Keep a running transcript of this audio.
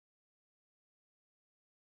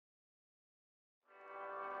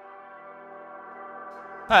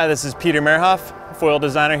Hi, this is Peter Mehrhof, foil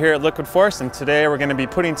designer here at Liquid Force, and today we're going to be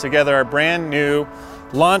putting together our brand new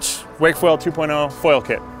launch Wakefoil 2.0 foil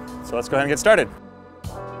kit. So let's go ahead and get started.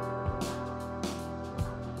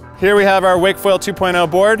 Here we have our Wakefoil 2.0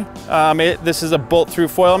 board. This is a bolt-through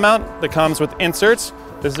foil mount that comes with inserts.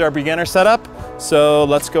 This is our beginner setup, so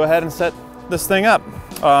let's go ahead and set this thing up.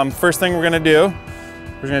 First thing we're going to do,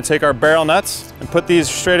 we're going to take our barrel nuts and put these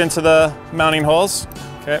straight into the mounting holes.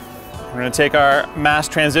 Okay. We're going to take our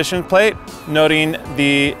mast transition plate, noting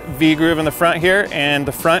the V groove in the front here, and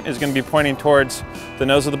the front is going to be pointing towards the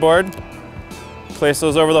nose of the board. Place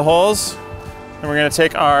those over the holes, and we're going to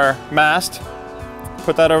take our mast,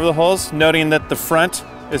 put that over the holes, noting that the front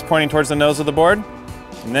is pointing towards the nose of the board.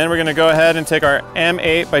 And then we're going to go ahead and take our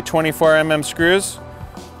M8 by 24 mm screws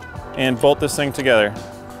and bolt this thing together.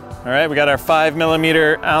 All right, we got our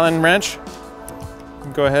 5mm Allen wrench.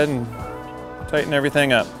 Go ahead and tighten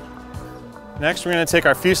everything up. Next, we're going to take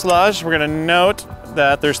our fuselage. We're going to note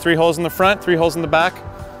that there's 3 holes in the front, 3 holes in the back.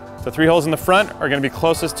 The 3 holes in the front are going to be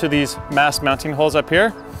closest to these mast mounting holes up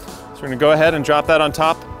here. So we're going to go ahead and drop that on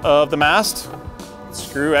top of the mast.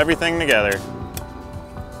 Screw everything together.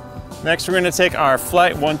 Next, we're going to take our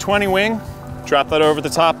Flight 120 wing, drop that over the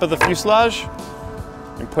top of the fuselage,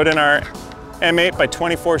 and put in our M8 by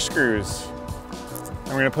 24 screws. And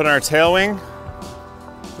we're going to put in our tail wing.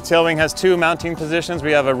 The tail wing has 2 mounting positions.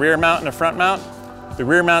 We have a rear mount and a front mount. The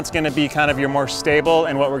rear mount's going to be kind of your more stable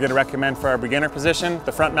and what we're going to recommend for our beginner position.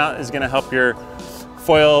 The front mount is going to help your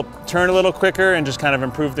foil turn a little quicker and just kind of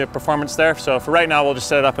improve the performance there. So for right now, we'll just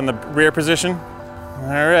set it up in the rear position. All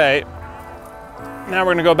right. Now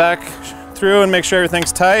we're going to go back through and make sure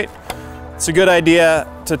everything's tight. It's a good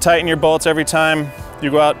idea to tighten your bolts every time you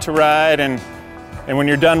go out to ride, and when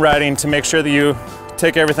you're done riding, to make sure that you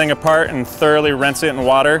take everything apart and thoroughly rinse it in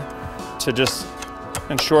water to just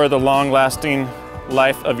ensure the long-lasting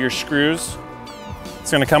life of your screws. It's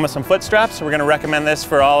going to come with some foot straps, so we're going to recommend this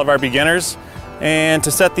for all of our beginners. And to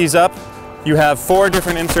set these up, you have 4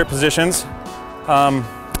 different insert positions.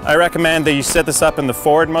 I recommend that you set this up in the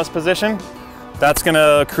forwardmost position. That's going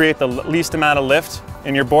to create the least amount of lift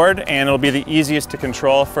in your board, and it'll be the easiest to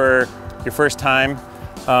control for your first time.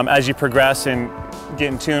 As you progress and get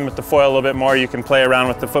in tune with the foil a little bit more, you can play around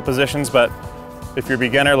with the foot positions, but if you're a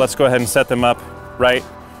beginner, let's go ahead and set them up right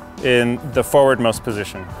in the forwardmost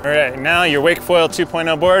position. All right, now your Wakefoil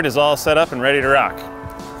 2.0 board is all set up and ready to rock.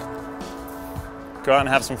 Go out and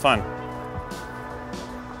have some fun.